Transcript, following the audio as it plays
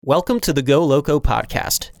Welcome to the Go Loco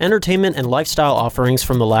podcast, entertainment and lifestyle offerings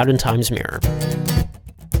from the Loudoun Times-Mirror.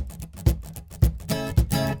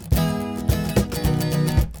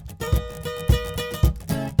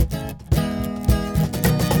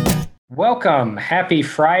 Welcome. Happy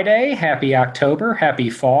Friday, happy October, happy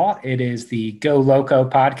fall. It is the Go Loco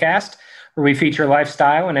podcast, where we feature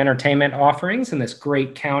lifestyle and entertainment offerings in this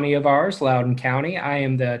great county of ours, Loudoun County. I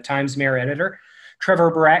am the Times-Mirror editor,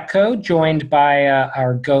 Trevor Baratko, joined by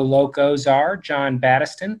our Go Loco czar, John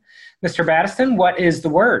Battiston. Mr. Battiston, what is the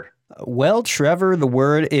word? Well, Trevor, the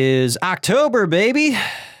word is October, baby.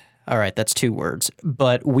 All right, that's 2 words,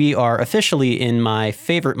 but we are officially in my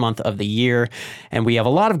favorite month of the year, and we have a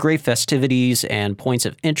lot of great festivities and points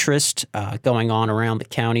of interest going on around the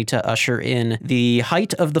county to usher in the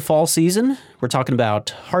height of the fall season. We're talking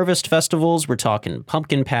about harvest festivals, we're talking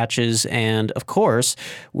pumpkin patches, and of course,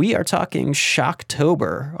 we are talking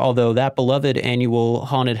Shocktober, although that beloved annual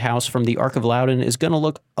haunted house from the Ark of Loudoun is going to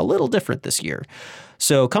look a little different this year.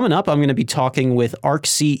 So coming up, I'm going to be talking with ARC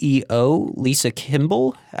CEO Lisa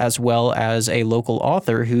Kimball, as well as a local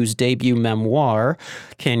author whose debut memoir,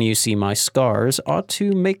 Can You See My Scars, ought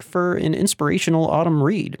to make for an inspirational autumn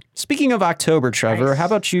read. Speaking of October, Trevor, Nice. How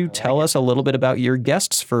about you tell us a little bit about your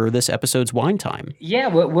guests for this episode's Wine Time? Yeah,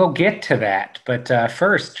 we'll get to that. But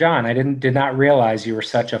first, John, I did not realize you were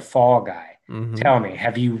such a fall guy. Mm-hmm. Tell me,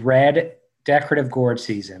 have you read Decorative Gourd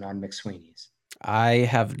Season on McSweeney's? I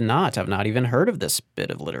have not. I've not even heard of this bit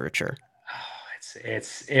of literature. Oh,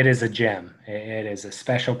 it is a gem. It is a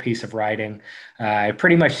special piece of writing. I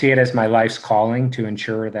pretty much see it as my life's calling to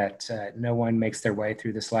ensure that no one makes their way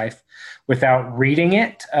through this life without reading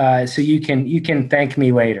it. So you can thank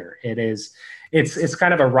me later. It's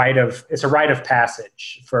kind of a rite of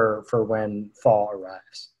passage for when fall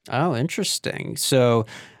arrives. Oh, interesting. So,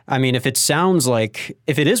 I mean, if it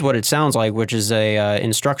is what it sounds like, which is a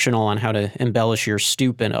instructional on how to embellish your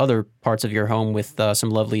stoop and other parts of your home with some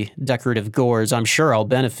lovely decorative gourds, I'm sure I'll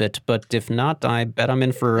benefit. But if not, I bet I'm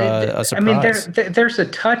in for a surprise. I mean, there's a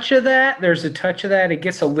touch of that. It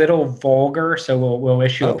gets a little vulgar, so we'll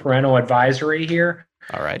issue a parental advisory here.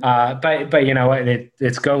 All right. But you know,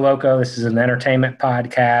 it's Go Loco. This is an entertainment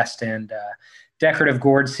podcast, and Decorative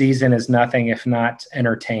Gourd season is nothing if not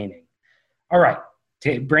entertaining. All right.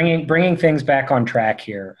 Bringing things back on track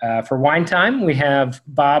here. For Wine Time, we have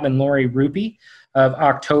Bob and Lori Rupie of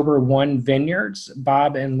October 1 Vineyards.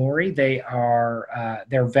 Bob and Lori,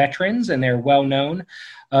 they're veterans and they're well known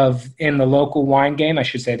in the local wine game. I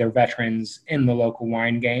should say they're veterans in the local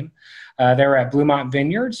wine game. They're at Bluemont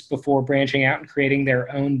Vineyards before branching out and creating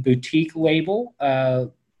their own boutique label,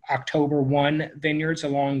 October 1 Vineyards,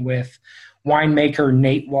 along with winemaker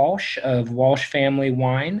Nate Walsh of Walsh Family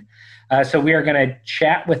Wine. So we are going to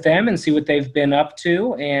chat with them and see what they've been up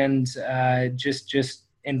to, and just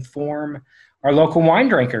inform our local wine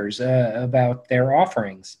drinkers about their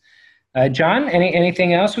offerings. John,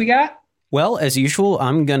 anything else we got? Well, as usual,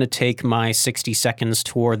 I'm going to take my 60 seconds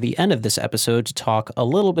toward the end of this episode to talk a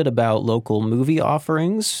little bit about local movie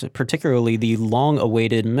offerings, particularly the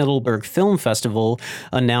long-awaited Middleburg Film Festival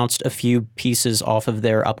announced a few pieces off of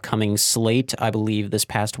their upcoming slate, I believe, this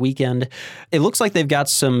past weekend. It looks like they've got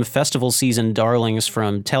some festival season darlings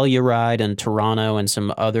from Telluride and Toronto and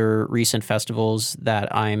some other recent festivals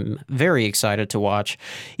that I'm very excited to watch,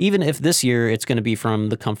 even if this year it's going to be from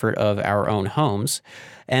the comfort of our own homes.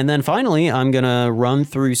 And then finally, I'm going to run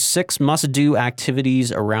through 6 must-do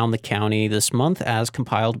activities around the county this month as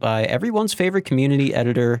compiled by everyone's favorite community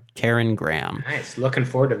editor, Karen Graham. Nice. Looking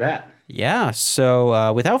forward to that. Yeah.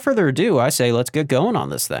 So without further ado, I say let's get going on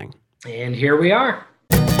this thing. And here we are.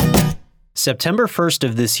 September 1st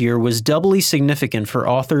of this year was doubly significant for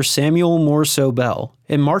author Samuel Morso Bell.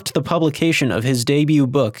 It marked the publication of his debut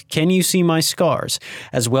book, Can You See My Scars,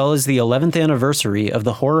 as well as the 11th anniversary of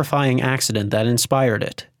the horrifying accident that inspired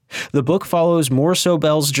it. The book follows Morso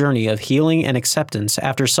Bell's journey of healing and acceptance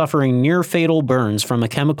after suffering near-fatal burns from a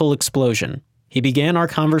chemical explosion. He began our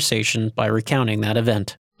conversation by recounting that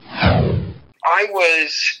event. I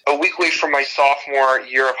was a week away from my sophomore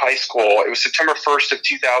year of high school. It was September 1st of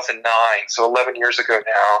 2009, so 11 years ago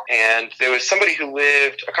now. And there was somebody who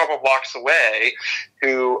lived a couple of blocks away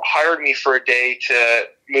who hired me for a day to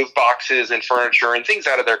move boxes and furniture and things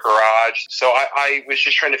out of their garage. So I was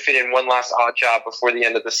just trying to fit in one last odd job before the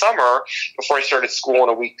end of the summer, before I started school in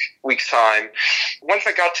a week's time. Once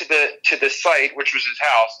I got to the site, which was his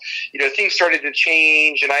house, things started to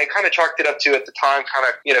change, and I kind of chalked it up to, at the time,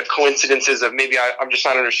 coincidences of maybe I'm just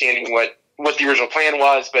not understanding what the original plan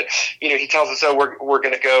was. But he tells us, we're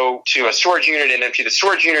going to go to a storage unit and empty the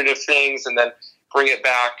storage unit of things, and then bring it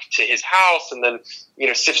back to his house and then,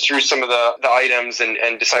 sift through some of the items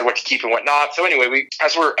and decide what to keep and what not. So anyway,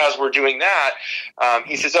 as we're doing that,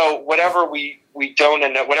 he says, oh, whatever we don't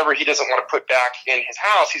end up, whatever he doesn't want to put back in his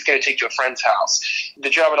house, he's going to take to a friend's house. The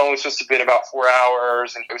job had only supposed to have been about 4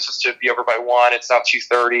 hours, and it was supposed to be over by 1. It's now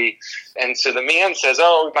 2:30. And so the man says,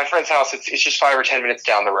 oh, my friend's house, it's just 5 or 10 minutes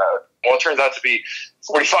down the road. Well, it turns out to be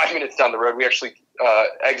 45 minutes down the road. We actually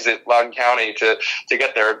exit Loudoun County to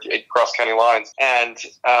get there, cross county lines. And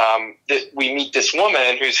we meet this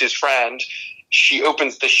woman who's his friend. She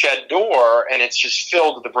opens the shed door, and it's just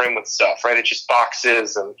filled to the brim with stuff, right? It's just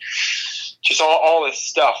boxes and just all this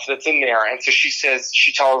stuff that's in there. And so she says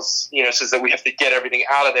that we have to get everything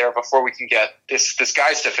out of there before we can get this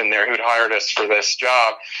guy stuff in there who had hired us for this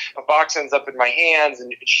job. A box ends up in my hands,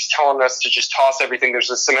 and she's telling us to just toss everything. There's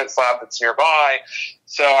a cement slab that's nearby.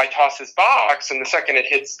 So I toss this box, and the second it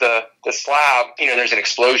hits the slab, there's an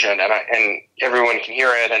explosion, and everyone can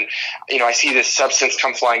hear it. And, I see this substance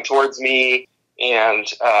come flying towards me. And,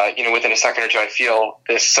 within a second or two, I feel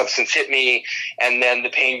this substance hit me, and then the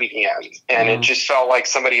pain began. And it just felt like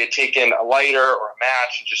somebody had taken a lighter or a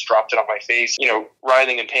match and just dropped it on my face,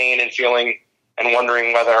 writhing in pain and feeling and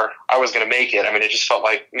wondering whether I was going to make it. I mean, it just felt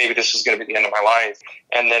like maybe this was going to be the end of my life.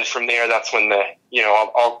 And then from there, that's when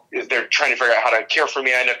they're trying to figure out how to care for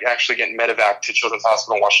me. I ended up actually getting medevac to Children's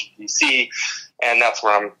Hospital in Washington, D.C., and that's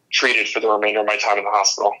where I'm treated for the remainder of my time in the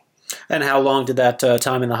hospital. And how long did that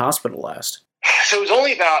time in the hospital last? So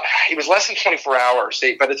it was less than 24 hours.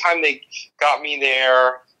 By the time they got me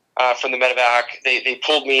there from the medevac, they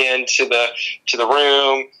pulled me into the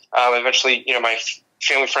room. Eventually, my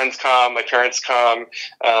family friends come, my parents come,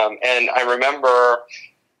 and I remember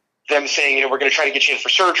them saying, we're going to try to get you in for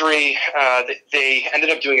surgery. They ended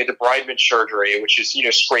up doing a debridement surgery, which is,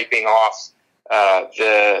 scraping off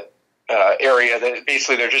the area that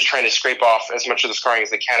basically they're just trying to scrape off as much of the scarring as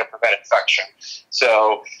they can to prevent infection.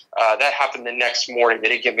 So that happened the next morning. They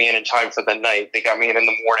didn't get me in time for the night. They got me in the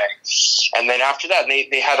morning. And then after that,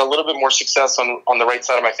 they had a little bit more success on the right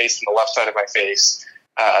side of my face than the left side of my face.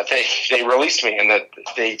 They released me, and that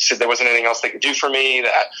they said there wasn't anything else they could do for me,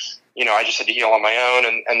 that I just had to heal on my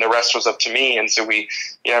own, and the rest was up to me. And so I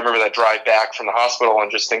remember that drive back from the hospital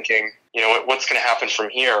and just thinking, what's going to happen from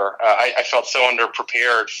here? I felt so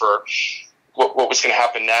underprepared for what was going to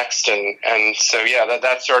happen next. And so,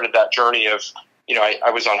 that started that journey of,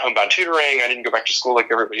 I was on homebound tutoring. I didn't go back to school like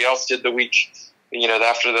everybody else did the week,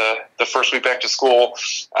 after the first week back to school,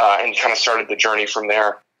 and kind of started the journey from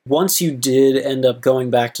there. Once you did end up going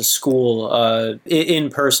back to school in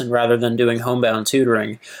person rather than doing homebound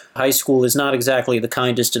tutoring, high school is not exactly the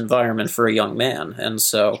kindest environment for a young man. And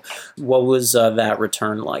so what was that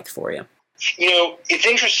return like for you? It's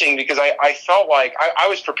interesting because I felt like I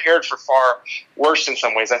was prepared for far worse in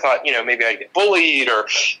some ways. I thought, maybe I'd get bullied or,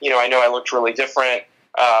 I know I looked really different.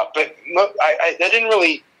 But that didn't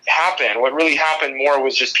really happen. What really happened more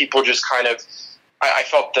was just people just kind of, I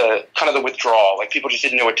felt the withdrawal. Like people just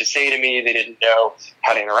didn't know what to say to me. They didn't know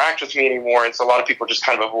how to interact with me anymore. And so a lot of people just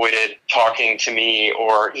kind of avoided talking to me,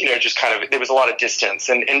 or, just kind of, there was a lot of distance,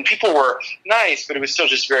 and people were nice, but it was still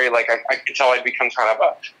just very I could tell I'd become kind of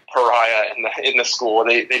a pariah in the school.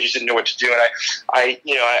 They just didn't know what to do. And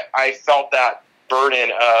I felt that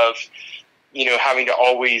burden of, having to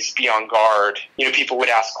always be on guard. People would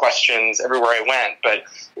ask questions everywhere I went, but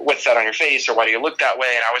what's that on your face, or why do you look that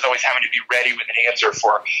way? And I was always having to be ready with an answer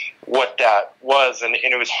for what that was. And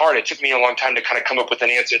it was hard. It took me a long time to kind of come up with an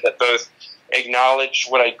answer that both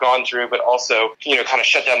acknowledged what I'd gone through, but also, kind of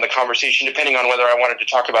shut down the conversation depending on whether I wanted to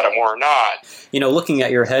talk about it more or not. Looking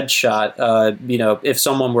at your headshot, if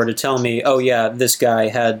someone were to tell me, oh yeah, this guy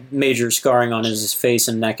had major scarring on his face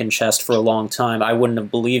and neck and chest for a long time, I wouldn't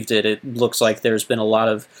have believed it. It looks like there's been a lot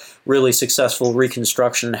of really successful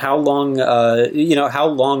reconstruction. How long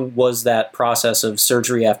was that process of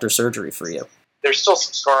surgery after surgery for you? There's still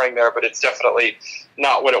some scarring there, but it's definitely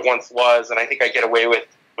not what it once was. And I think I get away with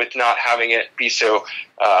not having it be so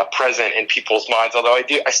present in people's minds. Although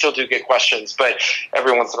I still do get questions, but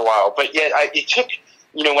every once in a while. But yeah, it took,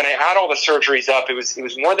 when I add all the surgeries up, it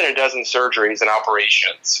was more than a dozen surgeries and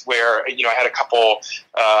operations where, I had a couple,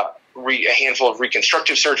 a handful of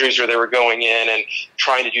reconstructive surgeries where they were going in and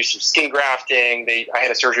trying to do some skin grafting. I had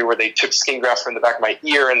a surgery where they took skin graft from the back of my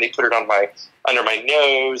ear and they put it on my under my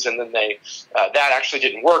nose, and then that actually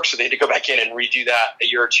didn't work, so they had to go back in and redo that a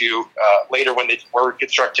year or two later when they were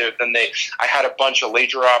reconstructive. Then I had a bunch of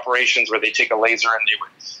laser operations where they take a laser and they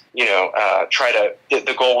would try to,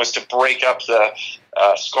 the goal was to break up the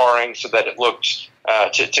scarring so that it looked,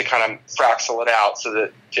 to kind of fraxel it out, so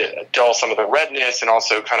that to dull some of the redness and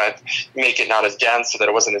also kind of make it not as dense so that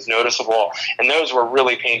it wasn't as noticeable. And those were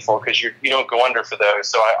really painful because you don't go under for those.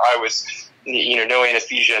 So I was, no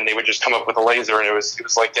anesthesia, and they would just come up with a laser, and it was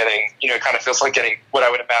like getting, it kind of feels like getting what I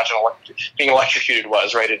would imagine being electrocuted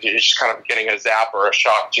was, right? It's just kind of getting a zap or a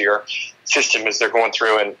shock to your system as they're going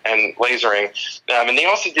through and lasering. And they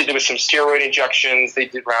also did with some steroid injections. They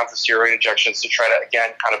did rounds of steroid injections to try to,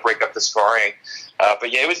 again, kind of break up the scarring.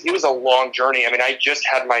 But yeah, it was a long journey. I mean, I just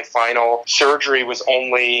had my final surgery was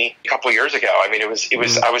only a couple years ago. I mean,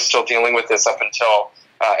 I was still dealing with this up until,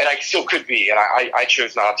 and I still could be, and I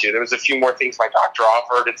chose not to. There was a few more things my doctor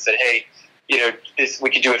offered and said, hey, we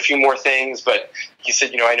could do a few more things, but he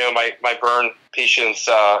said, I know my burn patients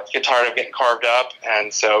get tired of getting carved up,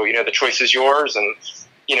 and so, the choice is yours. And,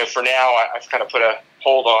 for now, I've kind of put a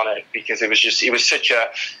hold on it because it was such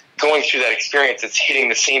a, going through that experience, it's hitting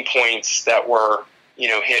the same points that were,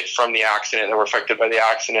 hit from the accident, that were affected by the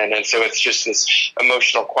accident. And so it's just this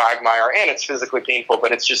emotional quagmire, and it's physically painful,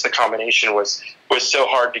 but it's just the combination was so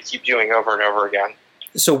hard to keep doing over and over again.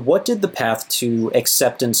 So what did the path to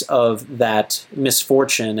acceptance of that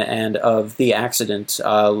misfortune and of the accident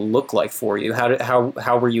look like for you?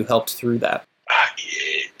 How were you helped through that?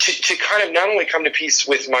 To kind of not only come to peace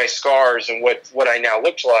with my scars and what I now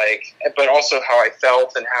looked like, but also how I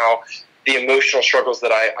felt and how the emotional struggles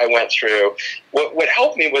that I went through. What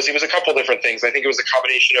helped me was, it was a couple different things. I think it was a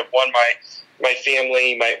combination of, one, my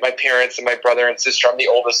family, my parents, and my brother and sister. I'm the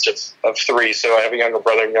oldest of three, so I have a younger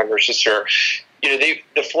brother and younger sister.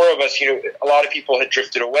 The four of us, a lot of people had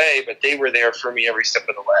drifted away, but they were there for me every step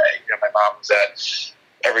of the way. My mom was at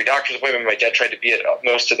every doctor's appointment. My dad tried to be at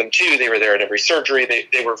most of them too. They were there at every surgery.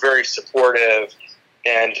 They were very supportive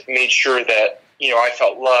and made sure that, I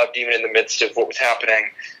felt loved even in the midst of what was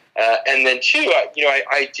happening. And then two,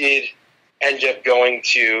 I did end up going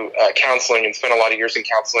to counseling and spent a lot of years in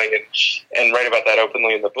counseling and write about that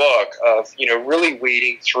openly in the book of, really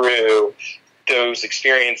wading through those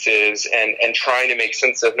experiences and trying to make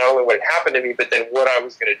sense of not only what had happened to me, but then what I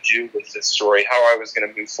was going to do with this story, how I was going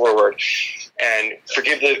to move forward, and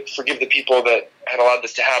forgive the people that had allowed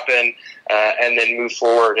this to happen, and then move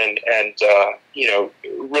forward and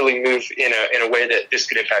really move in a way that this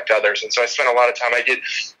could impact others. And so I spent a lot of time. I did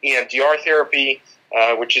EMDR therapy,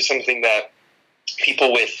 which is something that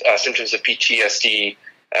people with symptoms of PTSD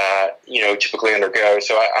typically undergo.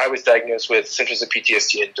 So I was diagnosed with symptoms of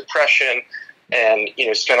PTSD and depression, and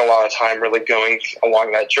spent a lot of time really going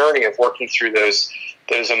along that journey of working through those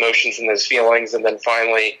emotions and those feelings, and then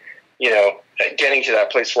finally getting to that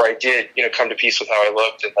place where I did come to peace with how I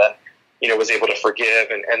looked, and then was able to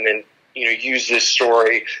forgive and then use this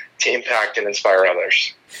story to impact and inspire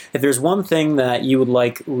others. If there's one thing that you would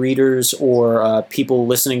like readers or people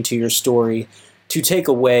listening to your story to take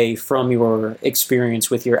away from your experience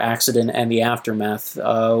with your accident and the aftermath,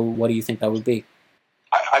 what do you think that would be?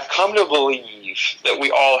 I've come to believe that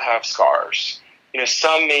we all have scars.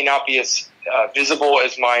 Some may not be as visible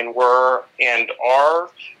as mine were and are,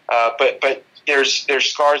 but there's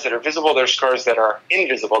scars that are visible. There's scars that are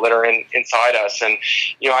invisible, that are inside us. And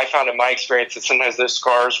I found in my experience that sometimes those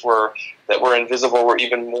scars that were invisible were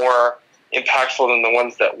even more impactful than the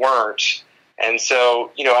ones that weren't. And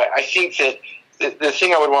so I think that the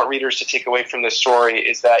thing I would want readers to take away from this story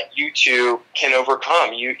is that you too can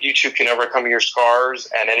overcome. You too can overcome your scars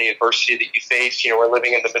and any adversity that you face. We're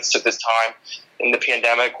living in the midst of this time in the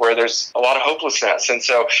pandemic where there's a lot of hopelessness. And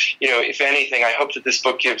so, if anything, I hope that this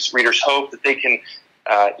book gives readers hope that they can,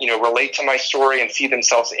 relate to my story and see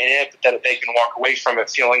themselves in it, but that they can walk away from it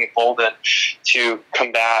feeling emboldened to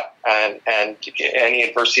combat and any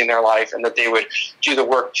adversity in their life, and that they would do the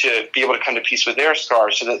work to be able to come to peace with their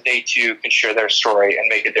scars so that they too can share their story and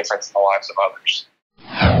make a difference in the lives of others.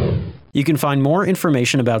 You can find more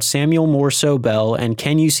information about Samuel Morso Bell and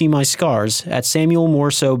Can You See My Scars at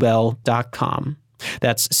samuelmorsobell.com.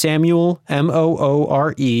 That's Samuel,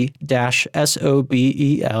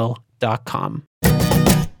 MOORE-SOBEL.com.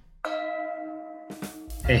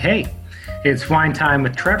 Hey, it's Wine Time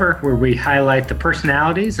with Trevor, where we highlight the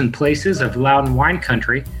personalities and places of Loudon wine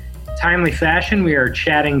country. Timely fashion, we are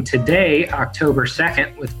chatting today, October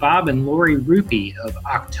 2nd, with Bob and Lori Rupie of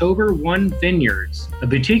October 1 Vineyards, a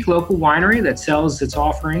boutique local winery that sells its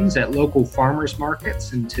offerings at local farmers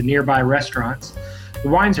markets and to nearby restaurants. The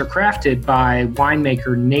wines are crafted by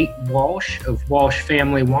winemaker Nate Walsh of Walsh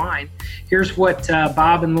Family Wine Here's what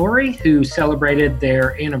Bob and Lori, who celebrated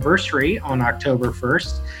their anniversary on October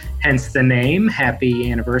 1st, hence the name, Happy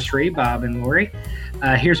Anniversary, Bob and Lori.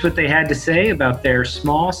 Here's what they had to say about their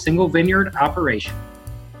small single vineyard operation.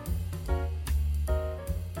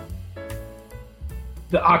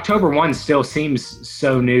 The October 1 still seems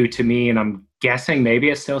so new to me, and I'm guessing maybe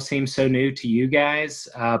it still seems so new to you guys,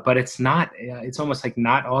 but it's not. It's almost like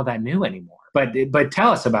not all that new anymore. But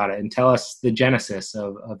tell us about it and tell us the genesis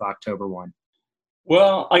of October 1.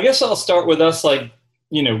 Well, I guess I'll start with us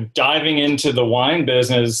diving into the wine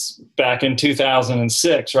business back in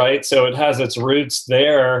 2006, right? So it has its roots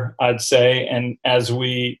there, I'd say. And as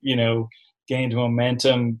we, gained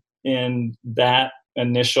momentum in that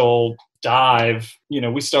initial dive,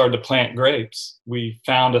 we started to plant grapes. We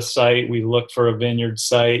found a site, we looked for a vineyard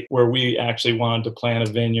site where we actually wanted to plant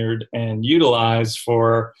a vineyard and utilize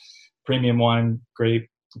for premium wine grape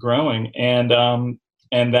growing. And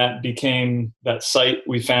that became that site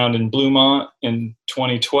we found in Bluemont in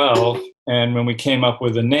 2012. And when we came up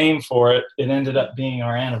with a name for it, it ended up being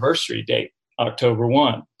our anniversary date, October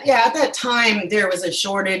 1. Yeah, at that time, there was a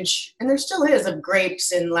shortage, and there still is, of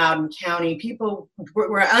grapes in Loudoun County. People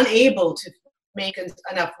were unable to make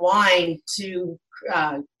enough wine to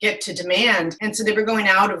get to demand. And so they were going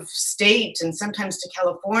out of state and sometimes to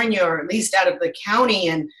California, or at least out of the county.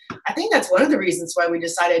 And I think that's one of the reasons why we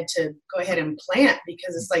decided to go ahead and plant,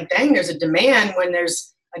 because it's like, dang, there's a demand. When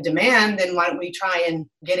there's a demand, then why don't we try and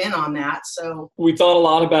get in on that? So we thought a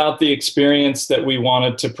lot about the experience that we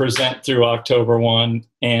wanted to present through October 1.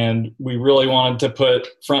 And we really wanted to put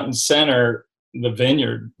front and center the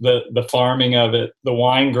vineyard, the farming of it, the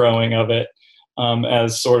wine growing of it,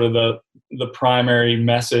 as sort of the primary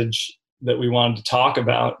message that we wanted to talk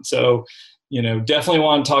about. So, definitely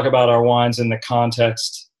want to talk about our wines in the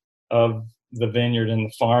context of the vineyard and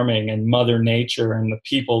the farming and Mother Nature and the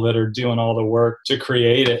people that are doing all the work to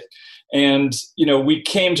create it. And, we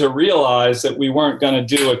came to realize that we weren't going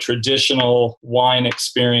to do a traditional wine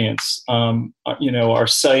experience. Our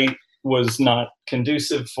site was not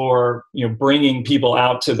conducive for, bringing people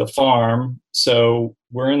out to the farm. So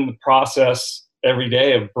we're in the process every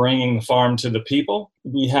day of bringing the farm to the people.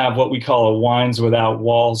 We have what we call a wines without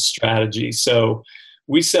walls strategy. So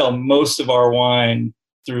we sell most of our wine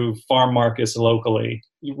through farm markets locally.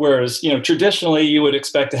 Whereas, traditionally you would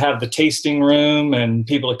expect to have the tasting room and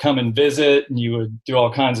people to come and visit, and you would do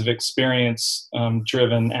all kinds of experience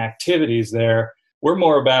driven activities there. We're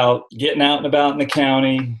more about getting out and about in the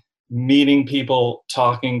county, meeting people,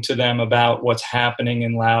 talking to them about what's happening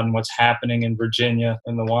in Loudoun, what's happening in Virginia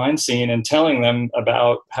in the wine scene, and telling them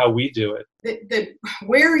about how we do it.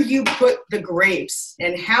 Where you put the grapes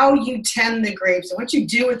and how you tend the grapes and what you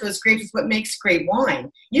do with those grapes is what makes great wine.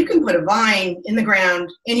 You can put a vine in the ground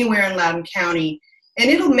anywhere in Loudoun County and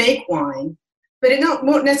it'll make wine, but it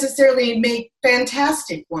won't necessarily make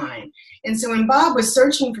fantastic wine. And so when Bob was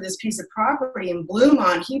searching for this piece of property in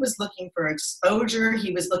Bluemont, he was looking for exposure,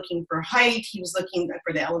 he was looking for height, he was looking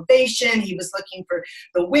for the elevation, he was looking for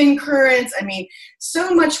the wind currents. I mean,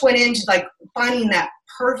 so much went into finding that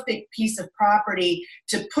perfect piece of property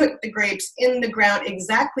to put the grapes in the ground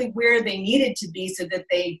exactly where they needed to be so that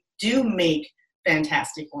they do make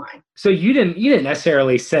fantastic wine. So you didn't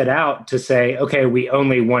necessarily set out to say, okay, we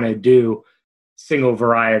only want to do single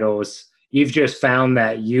varietals. You've just found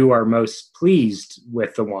that you are most pleased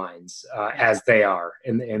with the wines as they are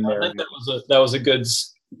in their. I think that was a good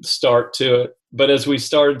start to it. But as we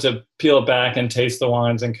started to peel it back and taste the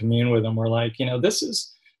wines and commune with them, we're like,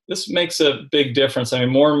 this makes a big difference. I mean,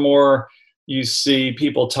 more and more you see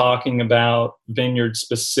people talking about vineyard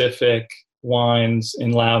specific wines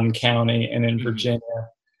in Loudoun County and in Virginia.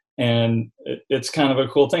 And it's kind of a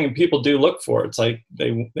cool thing. And people do look for it. It's like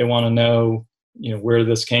they want to know, where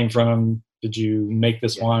this came from. Did you make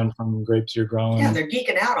this wine from grapes you're growing? Yeah, they're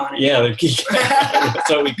geeking out on it. Yeah, they're geeking out. That's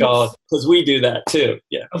what we call it, because we do that too.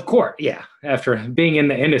 Yeah, of course. Yeah, after being in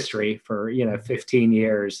the industry for 15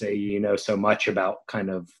 years, you know so much about kind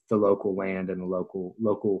of the local land and the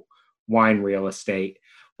local wine real estate.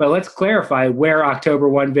 But let's clarify where October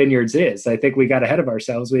 1 Vineyards is. I think we got ahead of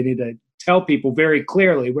ourselves. We need to tell people very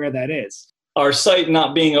clearly where that is. Our site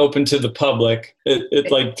not being open to the public,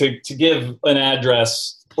 to give an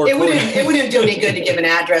address. It wouldn't do any good to give an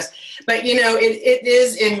address. But, it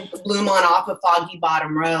is in Bluemont off of Foggy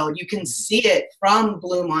Bottom Road. You can see it from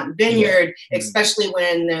Bluemont Vineyard, especially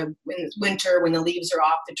when it's winter, when the leaves are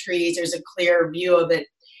off the trees. There's a clear view of it.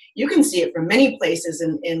 You can see it from many places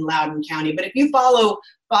in Loudoun County. But if you follow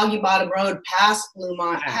Foggy Bottom Road past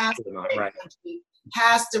Bluemont,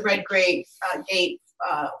 past the Red Gate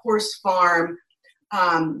Horse Farm,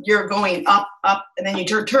 you're going up, and then you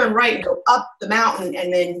turn right and go up the mountain,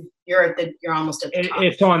 and then you're almost at the top.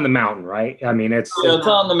 It's on the mountain, right? I mean, it's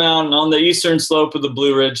on the mountain, on the eastern slope of the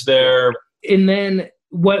Blue Ridge there. And then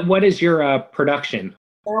what is your production?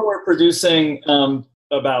 Now we're producing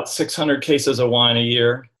about 600 cases of wine a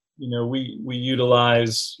year. We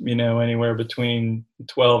utilize, anywhere between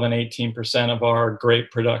 12 and 18% of our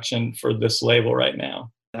grape production for this label right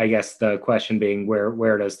now. I guess the question being,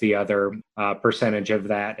 where does the other percentage of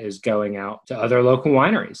that is going out to other local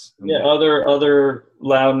wineries? Yeah, other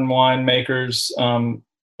Loudon winemakers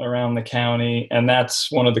around the county. And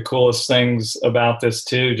that's one of the coolest things about this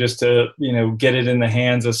too, just to, get it in the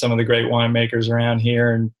hands of some of the great winemakers around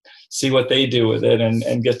here and see what they do with it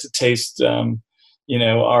and get to taste,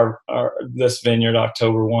 our this vineyard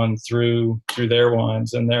October 1 through their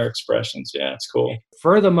wines and their expressions. Yeah, it's cool.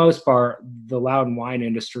 For the most part, the Loudon wine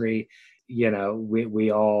industry,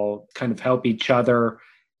 we all kind of help each other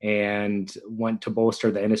and want to bolster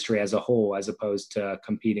the industry as a whole, as opposed to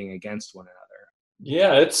competing against one another.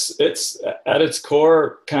 Yeah, it's at its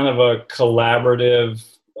core kind of a collaborative,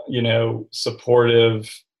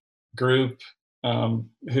 supportive group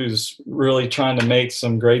who's really trying to make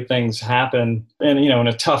some great things happen. And, in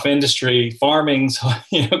a tough industry, farming's,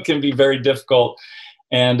 can be very difficult.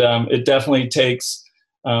 And it definitely takes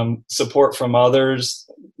support from others,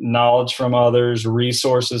 knowledge from others,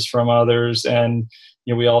 resources from others. And,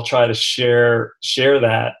 we all try to share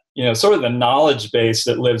that. Sort of the knowledge base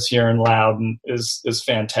that lives here in Loudon is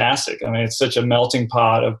fantastic. I mean, it's such a melting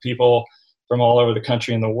pot of people from all over the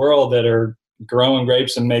country and the world that are growing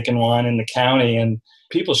grapes and making wine in the county, and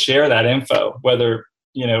people share that info, whether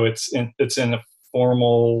it's in a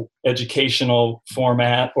formal educational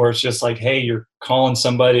format or it's just like, hey, you're calling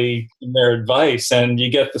somebody their advice and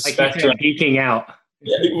you get the spectrum. Geeking out.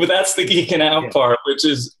 Yeah, well, that's the geeking out part, which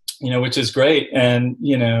is great. And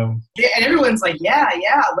and everyone's like,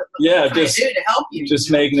 what just can I do to help you?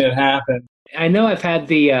 Just making it happen. I know I've had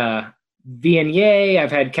the Viognier,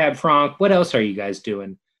 I've had Cab Franc. What else are you guys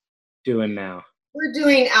doing now? We're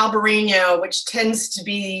doing Albarino, which tends to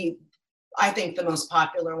be, I think, the most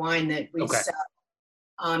popular wine that we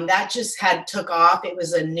sell. That just took off. It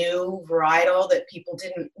was a new varietal that people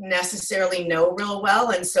didn't necessarily know real well.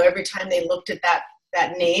 And so every time they looked at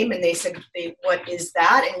that name and they said, what is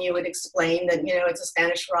that? And you would explain that, it's a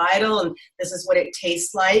Spanish varietal and this is what it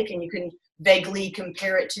tastes like. And you can vaguely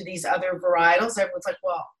compare it to these other varietals. Everyone's like,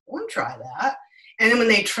 well, I want to try that. And then when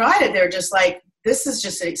they tried it, they're just like, this is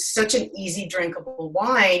just such an easy drinkable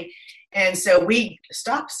wine. And so we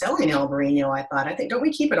stopped selling Albarino, I think. Don't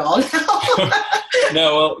we keep it all now?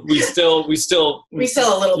 No, well, we still we sell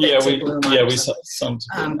a little bit to Blue Moon. Yeah, we sell some.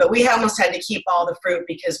 But we almost had to keep all the fruit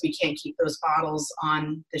because we can't keep those bottles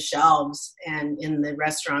on the shelves and in the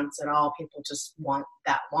restaurants at all. People just want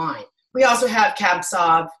that wine. We also have Cab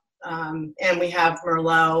Sauv, and we have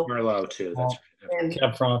Merlot. Merlot too. That's right. And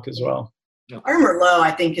Cab Franc as well. Our Merlot,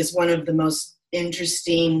 I think, is one of the most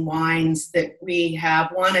interesting wines that we have.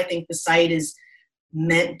 One, I think the site is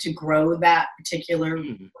meant to grow that particular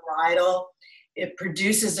varietal. It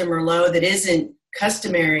produces a Merlot that isn't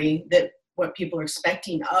customary, that what people are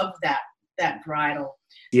expecting of that varietal.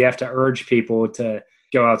 You have to urge people to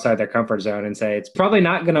go outside their comfort zone and say, it's probably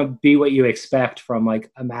not going to be what you expect from like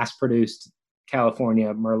a mass-produced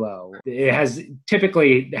California Merlot. It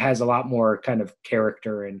typically has a lot more kind of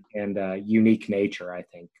character and unique nature, I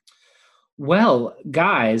think. Well,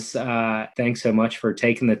 guys, thanks so much for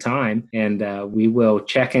taking the time, and we will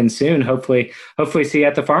check in soon. Hopefully see you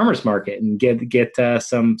at the farmers market and get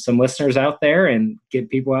some listeners out there and get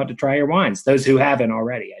people out to try your wines. Those who haven't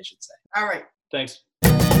already, I should say. All right. Thanks.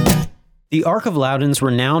 The Ark of Loudon's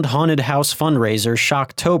renowned haunted house fundraiser,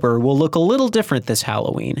 Shocktober, will look a little different this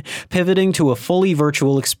Halloween, pivoting to a fully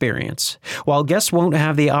virtual experience. While guests won't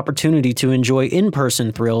have the opportunity to enjoy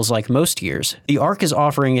in-person thrills like most years, the Ark is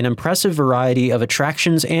offering an impressive variety of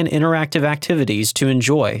attractions and interactive activities to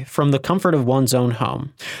enjoy from the comfort of one's own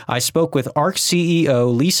home. I spoke with Ark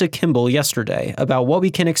CEO Lisa Kimball yesterday about what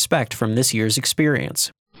we can expect from this year's experience.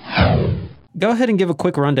 Go ahead and give a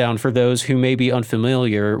quick rundown for those who may be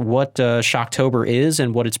unfamiliar what Shocktober is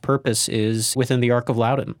and what its purpose is within the Ark of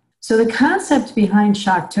Loudon. So the concept behind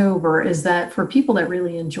Shocktober is that for people that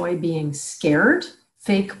really enjoy being scared,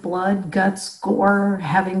 fake blood, guts, gore,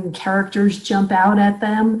 having characters jump out at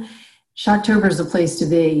them, Shocktober is a place to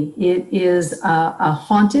be. It is a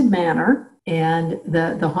haunted manor, and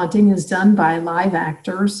the haunting is done by live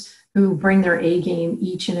actors who bring their A game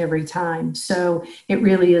each and every time. So it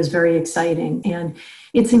really is very exciting. And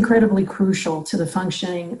it's incredibly crucial to the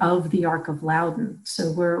functioning of the Ark of Loudon.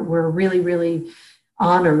 So we're really, really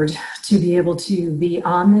honored to be able to be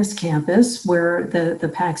on this campus where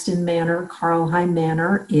the Paxton Manor, Carlheim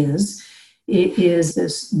Manor is. It is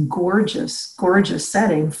this gorgeous, gorgeous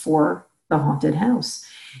setting for the haunted house.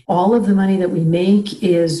 All of the money that we make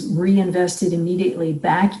is reinvested immediately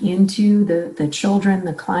back into the children,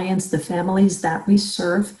 the clients, the families that we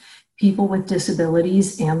serve, people with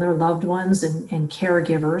disabilities and their loved ones and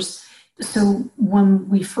caregivers. So when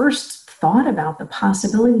we first thought about the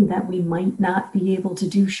possibility that we might not be able to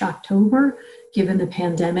do Shocktober, given the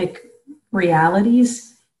pandemic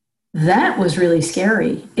realities, that was really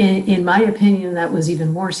scary. In my opinion, that was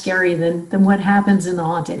even more scary than what happens in the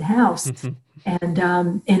haunted house. Mm-hmm.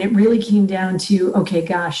 And it really came down to, okay,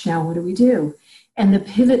 gosh, now what do we do? And the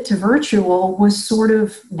pivot to virtual was sort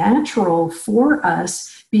of natural for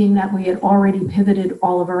us, being that we had already pivoted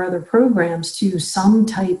all of our other programs to some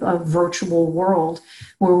type of virtual world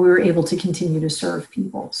where we were able to continue to serve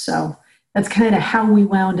people. So that's kind of how we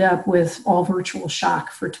wound up with all virtual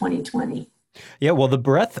Shock for 2020. Yeah, well, the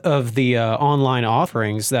breadth of the online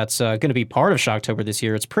offerings that's going to be part of Shocktober this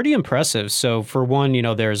year, it's pretty impressive. So for one,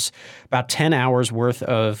 there's about 10 hours worth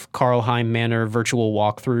of Carlheim Manor virtual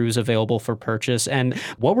walkthroughs available for purchase. And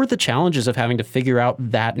what were the challenges of having to figure out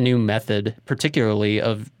that new method, particularly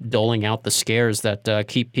of doling out the scares that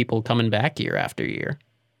keep people coming back year after year?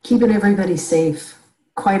 Keeping everybody safe.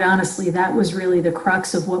 Quite honestly, that was really the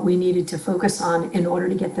crux of what we needed to focus on in order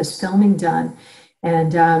to get this filming done.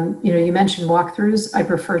 And, you mentioned walkthroughs. I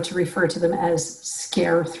prefer to refer to them as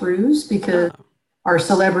scare-throughs because our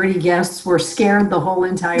celebrity guests were scared the whole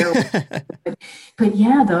entire way. But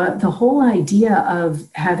yeah, the whole idea of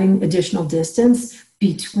having additional distance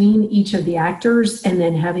between each of the actors and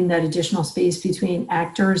then having that additional space between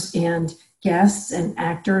actors and guests and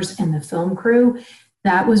actors and the film crew,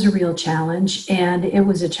 that was a real challenge. And it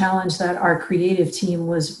was a challenge that our creative team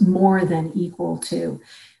was more than equal to.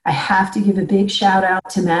 I have to give a big shout out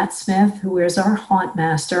to Matt Smith, who is our haunt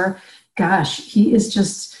master. Gosh, he is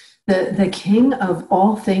just the king of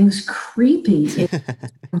all things creepy. It's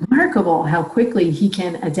remarkable how quickly he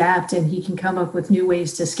can adapt and he can come up with new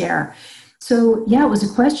ways to scare. So yeah, it was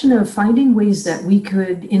a question of finding ways that we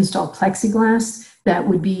could install plexiglass that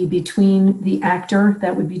would be between the actor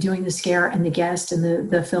that would be doing the scare and the guest and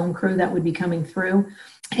the film crew that would be coming through.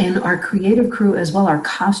 And our creative crew as well, our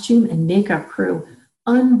costume and makeup crew.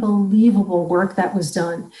 Unbelievable work that was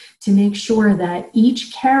done to make sure that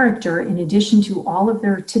each character, in addition to all of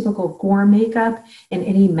their typical gore makeup and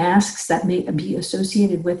any masks that may be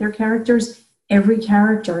associated with their characters, every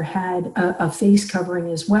character had a face covering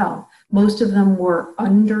as well. Most of them were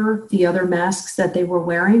under the other masks that they were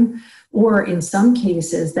wearing, or in some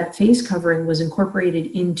cases, that face covering was incorporated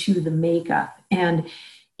into the makeup. And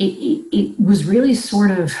it was really sort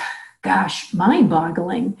of,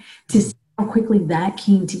 mind-boggling to see how quickly that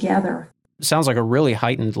came together. Sounds like a really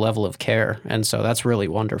heightened level of care, and so that's really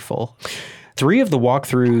wonderful. 3 of the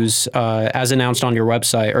walkthroughs, as announced on your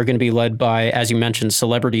website, are going to be led by, as you mentioned,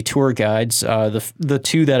 celebrity tour guides. The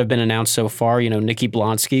 2 that have been announced so far, Nikki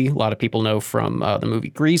Blonsky, a lot of people know from the movie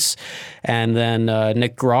Grease, and then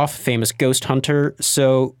Nick Groff, famous ghost hunter.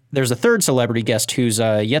 So there's a 3rd celebrity guest who's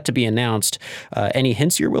yet to be announced. Any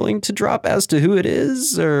hints you're willing to drop as to who it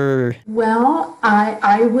is? Or Well,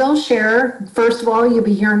 I will share. First of all, you'll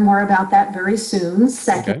be hearing more about that very soon.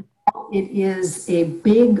 Second, It is a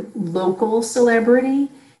big local celebrity.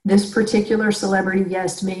 This particular celebrity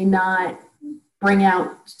guest may not bring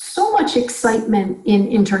out so much excitement in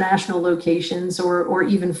international locations or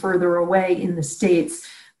even further away in the States,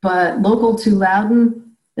 but local to Loudoun,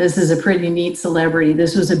 this is a pretty neat celebrity.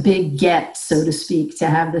 This was a big get, so to speak, to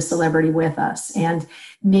have the celebrity with us. And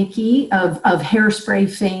Nikki of Hairspray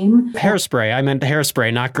fame. Hairspray. I meant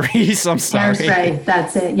Hairspray, not Grease. I'm sorry. Hairspray.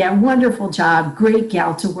 That's it. Yeah, wonderful job. Great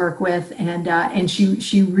gal to work with, and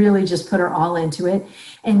she really just put her all into it.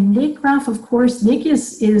 And Nick Groff, of course, Nick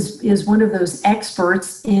is one of those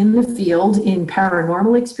experts in the field in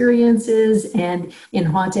paranormal experiences and in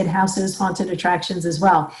haunted houses, haunted attractions as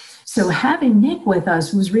well. So having Nick with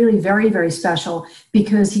us was really very, very special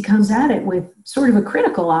because he comes at it with sort of a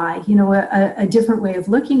critical eye, a different way of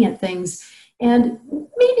looking at things, and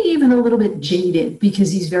maybe even a little bit jaded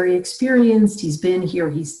because he's very experienced. He's been here,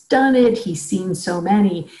 he's done it, he's seen so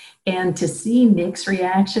many. And to see Nick's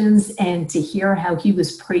reactions and to hear how he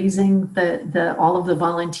was praising all of the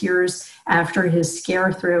volunteers after his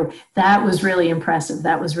scare through, that was really impressive.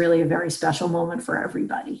 That was really a very special moment for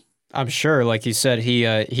everybody. I'm sure, like you said, he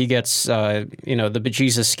gets the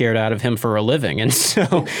bejesus scared out of him for a living, and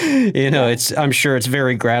so I'm sure it's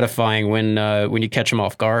very gratifying when you catch him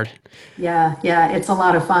off guard. Yeah, it's a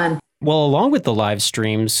lot of fun. Well, along with the live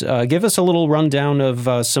streams, give us a little rundown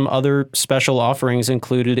of some other special offerings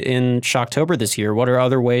included in Shocktober this year. What are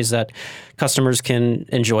other ways that customers can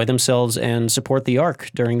enjoy themselves and support the ARC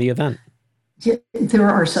during the event? Yeah, there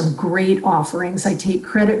are some great offerings. I take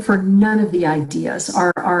credit for none of the ideas.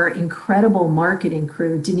 Our incredible marketing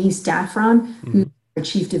crew, Denise Daffron, who's our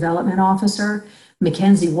Chief Development Officer,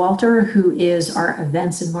 Mackenzie Walter, who is our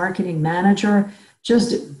Events and Marketing Manager,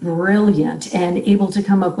 just brilliant and able to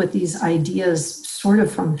come up with these ideas sort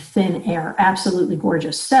of from thin air. Absolutely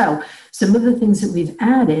gorgeous. So some of the things that we've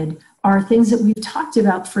added are things that we've talked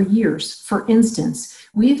about for years. For instance,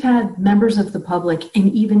 we've had members of the public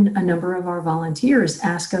and even a number of our volunteers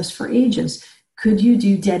ask us for ages, could you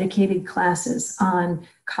do dedicated classes on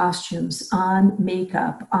costumes, on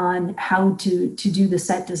makeup, on how to do the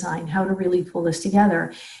set design, how to really pull this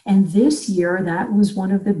together? And this year, that was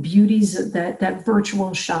one of the beauties that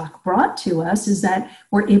Virtual Shock brought to us, is that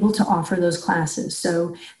we're able to offer those classes.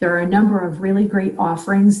 So there are a number of really great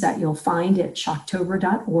offerings that you'll find at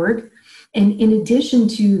shocktober.org. And in addition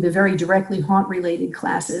to the very directly haunt-related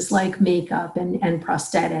classes like makeup and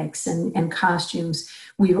prosthetics and costumes,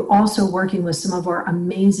 we are also working with some of our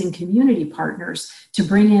amazing community partners to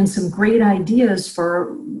bring in some great ideas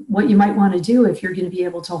for what you might want to do if you're going to be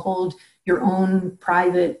able to hold your own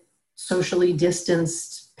private, socially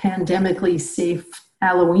distanced, pandemically safe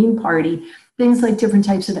Halloween party. Things like different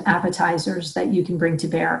types of appetizers that you can bring to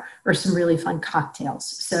bear, or some really fun cocktails.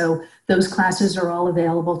 So those classes are all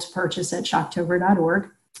available to purchase at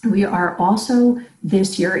shocktober.org. We are also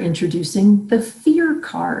this year introducing the Fear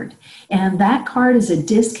Card. And that card is a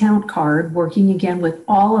discount card working again with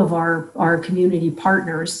all of our community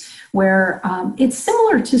partners, where it's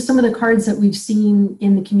similar to some of the cards that we've seen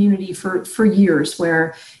in the community for years,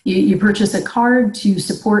 where you purchase a card to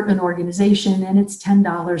support an organization and it's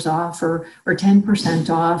 $10 off or 10%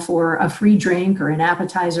 off, or a free drink or an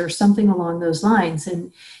appetizer, something along those lines.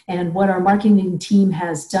 And what our marketing team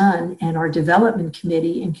has done, and our development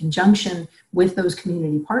committee in conjunction with those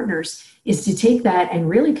community partners, is to take that and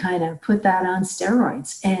really kind of put that on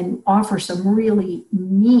steroids and offer some really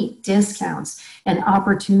neat discounts and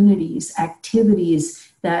opportunities,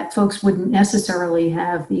 activities that folks wouldn't necessarily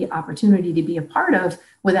have the opportunity to be a part of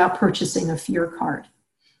without purchasing a Fear Card.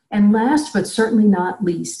 And last, but certainly not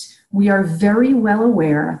least, we are very well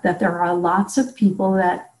aware that there are lots of people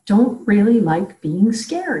that don't really like being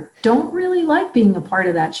scared, don't really like being a part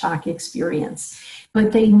of that shock experience,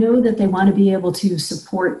 but they know that they want to be able to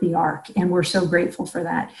support the ARC, and we're so grateful for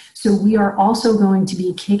that. So we are also going to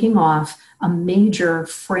be kicking off a major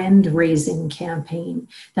friend-raising campaign.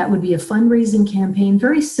 That would be a fundraising campaign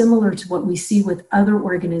very similar to what we see with other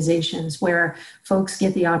organizations, where folks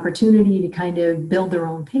get the opportunity to kind of build their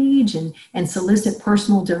own page and solicit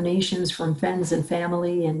personal donations from friends and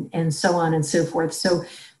family and so on and so forth. So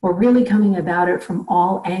we're really coming about it from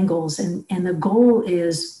all angles. And the goal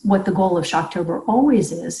is what the goal of Shocktober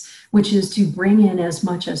always is, which is to bring in as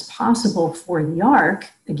much as possible for the ARC,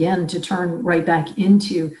 again, to turn right back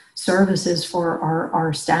into services for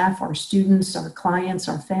our staff, our students, our clients,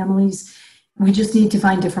 our families. We just need to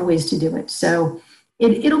find different ways to do it. So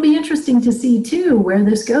it'll be interesting to see, too, where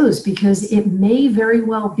this goes, because it may very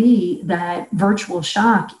well be that Virtual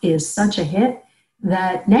Shock is such a hit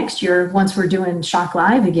that next year, once we're doing Shock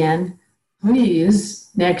Live again,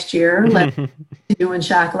 please, next year, let's be doing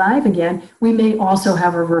Shock Live again, we may also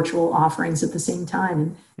have our virtual offerings at the same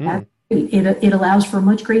time. And it allows for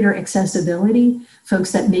much greater accessibility.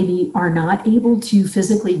 Folks that maybe are not able to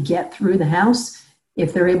physically get through the house,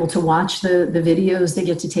 if they're able to watch the videos, they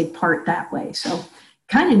get to take part that way. So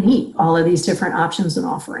kind of neat, all of these different options and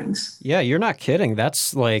offerings. Yeah, you're not kidding.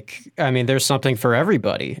 That's there's something for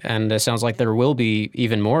everybody. And it sounds like there will be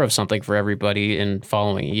even more of something for everybody in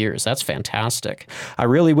following years. That's fantastic. I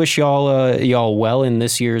really wish y'all well in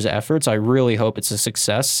this year's efforts. I really hope it's a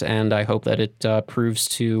success, and I hope that it proves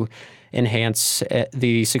to enhance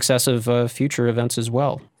the success of future events as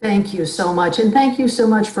well. Thank you so much. And thank you so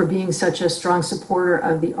much for being such a strong supporter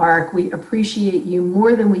of the ARC. We appreciate you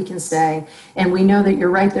more than we can say. And we know that you're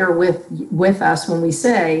right there with us when we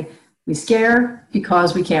say we scare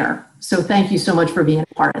because we care. So thank you so much for being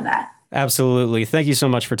a part of that. Absolutely. Thank you so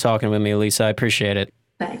much for talking with me, Elisa. I appreciate it.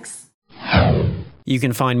 Thanks. You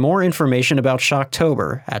can find more information about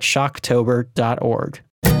Shocktober at shocktober.org.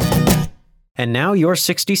 And now your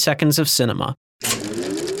 60 seconds of cinema.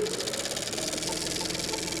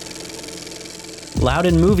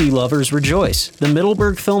 Loudon movie lovers rejoice. The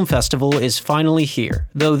Middleburg Film Festival is finally here,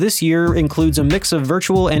 though this year includes a mix of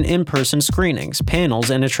virtual and in-person screenings,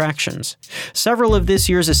 panels, and attractions. Several of this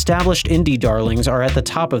year's established indie darlings are at the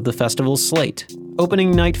top of the festival's slate.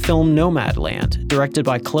 Opening night film Nomadland, directed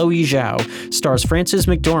by Chloe Zhao, stars Frances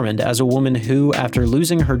McDormand as a woman who, after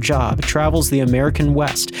losing her job, travels the American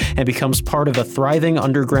West and becomes part of a thriving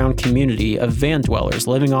underground community of van dwellers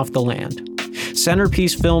living off the land.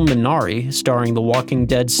 Centerpiece film Minari, starring The Walking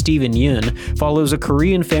Dead's Steven Yeun, follows a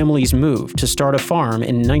Korean family's move to start a farm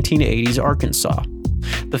in 1980s Arkansas.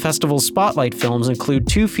 The festival's spotlight films include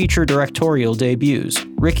 2 feature directorial debuts,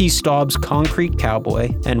 Ricky Staub's Concrete Cowboy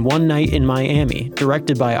and One Night in Miami,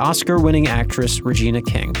 directed by Oscar-winning actress Regina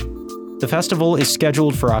King. The festival is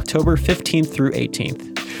scheduled for October 15th through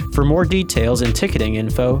 18th. For more details and ticketing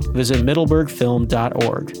info, visit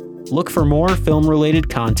middleburgfilm.org. Look for more film-related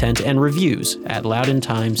content and reviews at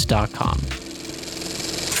loudountimes.com.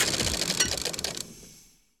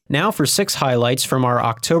 Now for 6 highlights from our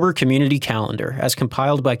October community calendar, as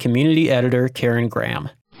compiled by community editor Karen Graham.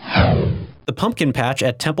 The pumpkin patch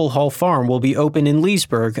at Temple Hall Farm will be open in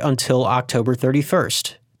Leesburg until October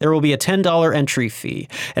 31st. There will be a $10 entry fee,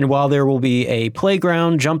 and while there will be a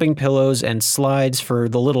playground, jumping pillows, and slides for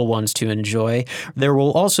the little ones to enjoy, there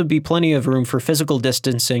will also be plenty of room for physical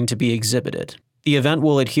distancing to be exhibited. The event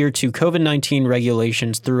will adhere to COVID-19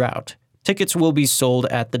 regulations throughout. Tickets will be sold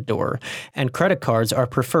at the door, and credit cards are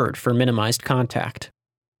preferred for minimized contact.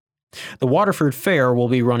 The Waterford Fair will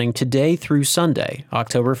be running today through Sunday,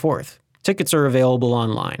 October 4th. Tickets are available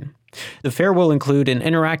online. The fair will include an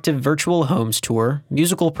interactive virtual homes tour,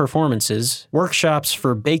 musical performances, workshops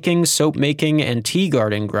for baking, soap making, and tea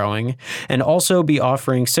garden growing, and also be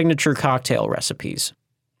offering signature cocktail recipes.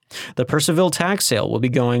 The Purcellville Tag Sale will be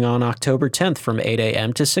going on October 10th from 8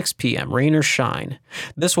 a.m. to 6 p.m., rain or shine.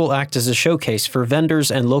 This will act as a showcase for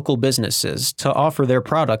vendors and local businesses to offer their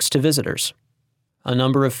products to visitors. A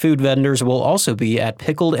number of food vendors will also be at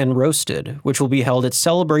Pickled and Roasted, which will be held at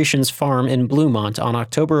Celebrations Farm in Bluemont on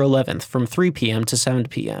October 11th from 3 p.m. to 7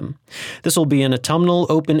 p.m. This will be an autumnal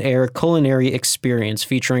open-air culinary experience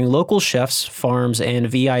featuring local chefs, farms, and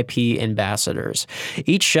VIP ambassadors.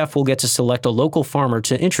 Each chef will get to select a local farmer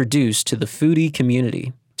to introduce to the foodie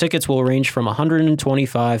community. Tickets will range from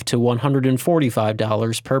 $125 to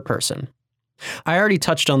 $145 per person. I already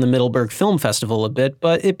touched on the Middleburg Film Festival a bit,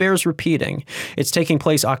 but it bears repeating. It's taking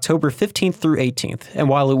place October 15th through 18th, and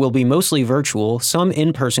while it will be mostly virtual, some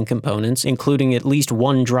in-person components, including at least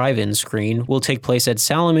one drive-in screen, will take place at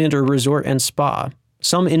Salamander Resort and Spa.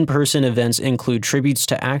 Some in-person events include tributes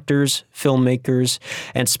to actors, filmmakers,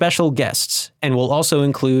 and special guests, and will also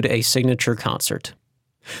include a signature concert.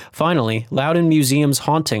 Finally, Loudoun Museum's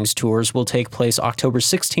Hauntings tours will take place October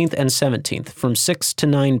 16th and 17th from 6 to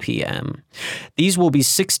 9 p.m. These will be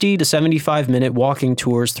 60 to 75-minute walking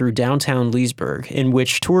tours through downtown Leesburg, in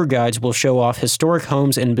which tour guides will show off historic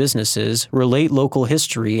homes and businesses, relate local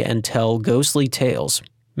history, and tell ghostly tales.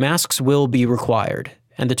 Masks will be required,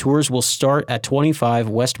 and the tours will start at 25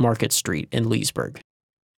 West Market Street in Leesburg.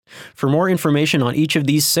 For more information on each of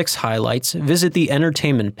these 6 highlights, visit the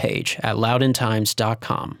entertainment page at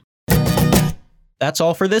loudountimes.com. That's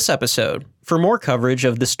all for this episode. For more coverage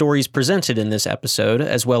of the stories presented in this episode,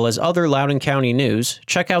 as well as other Loudoun County news,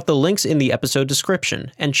 check out the links in the episode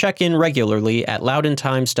description and check in regularly at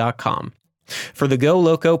loudountimes.com. For the Go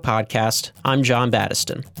Loco podcast, I'm John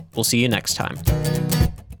Battiston. We'll see you next time.